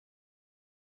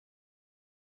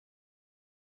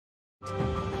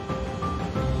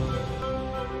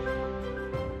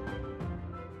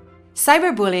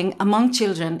Cyberbullying among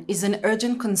children is an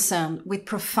urgent concern with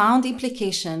profound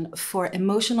implication for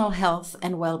emotional health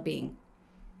and well-being.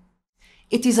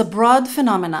 It is a broad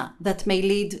phenomenon that may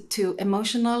lead to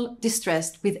emotional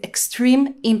distress with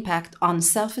extreme impact on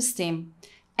self-esteem,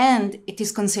 and it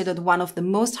is considered one of the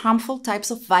most harmful types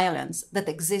of violence that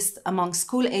exist among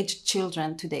school-aged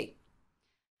children today.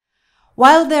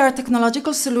 While there are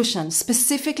technological solutions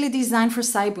specifically designed for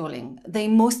cyberbullying, they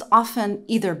most often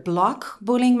either block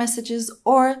bullying messages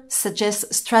or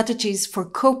suggest strategies for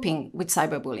coping with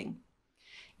cyberbullying.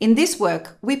 In this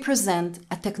work, we present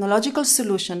a technological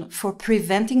solution for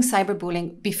preventing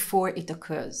cyberbullying before it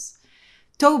occurs.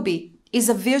 Tobe is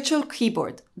a virtual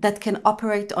keyboard that can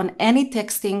operate on any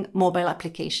texting mobile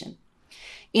application.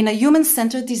 In a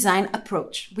human-centered design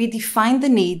approach, we defined the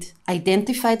need,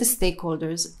 identified the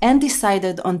stakeholders, and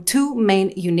decided on two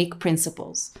main unique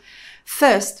principles.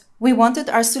 First, we wanted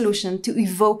our solution to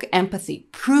evoke empathy,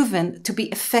 proven to be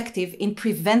effective in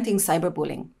preventing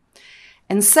cyberbullying.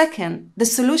 And second, the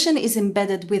solution is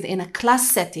embedded within a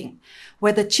class setting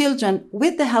where the children,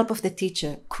 with the help of the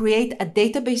teacher, create a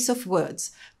database of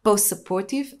words, both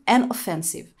supportive and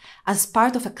offensive, as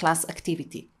part of a class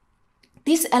activity.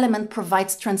 This element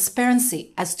provides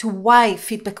transparency as to why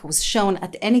feedback was shown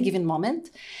at any given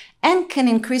moment and can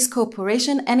increase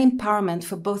cooperation and empowerment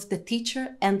for both the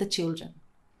teacher and the children.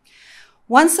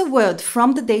 Once a word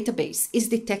from the database is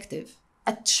detected,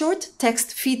 a short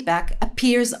text feedback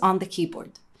appears on the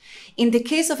keyboard. In the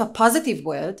case of a positive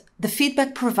word, the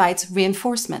feedback provides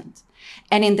reinforcement.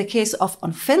 And in the case of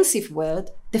an offensive word,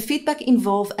 the feedback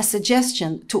involves a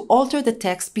suggestion to alter the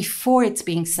text before it's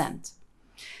being sent.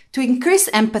 To increase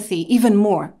empathy even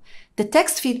more, the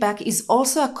text feedback is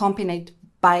also accompanied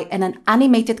by an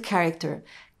animated character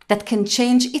that can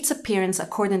change its appearance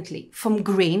accordingly, from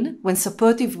green when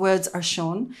supportive words are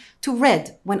shown to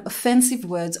red when offensive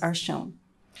words are shown.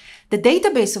 The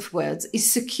database of words is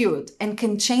secured and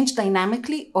can change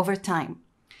dynamically over time.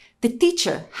 The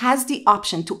teacher has the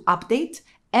option to update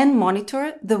and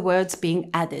monitor the words being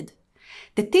added.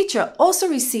 The teacher also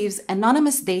receives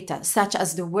anonymous data such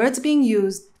as the words being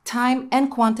used, time,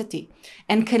 and quantity,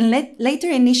 and can later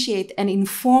initiate an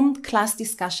informed class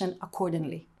discussion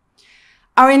accordingly.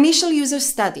 Our initial user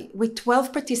study with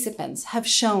 12 participants have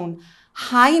shown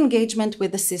high engagement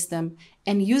with the system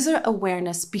and user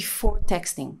awareness before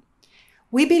texting.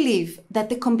 We believe that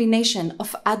the combination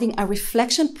of adding a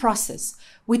reflection process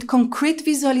with concrete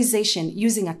visualization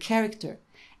using a character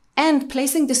and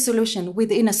placing the solution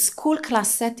within a school class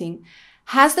setting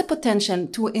has the potential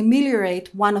to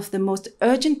ameliorate one of the most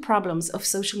urgent problems of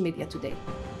social media today.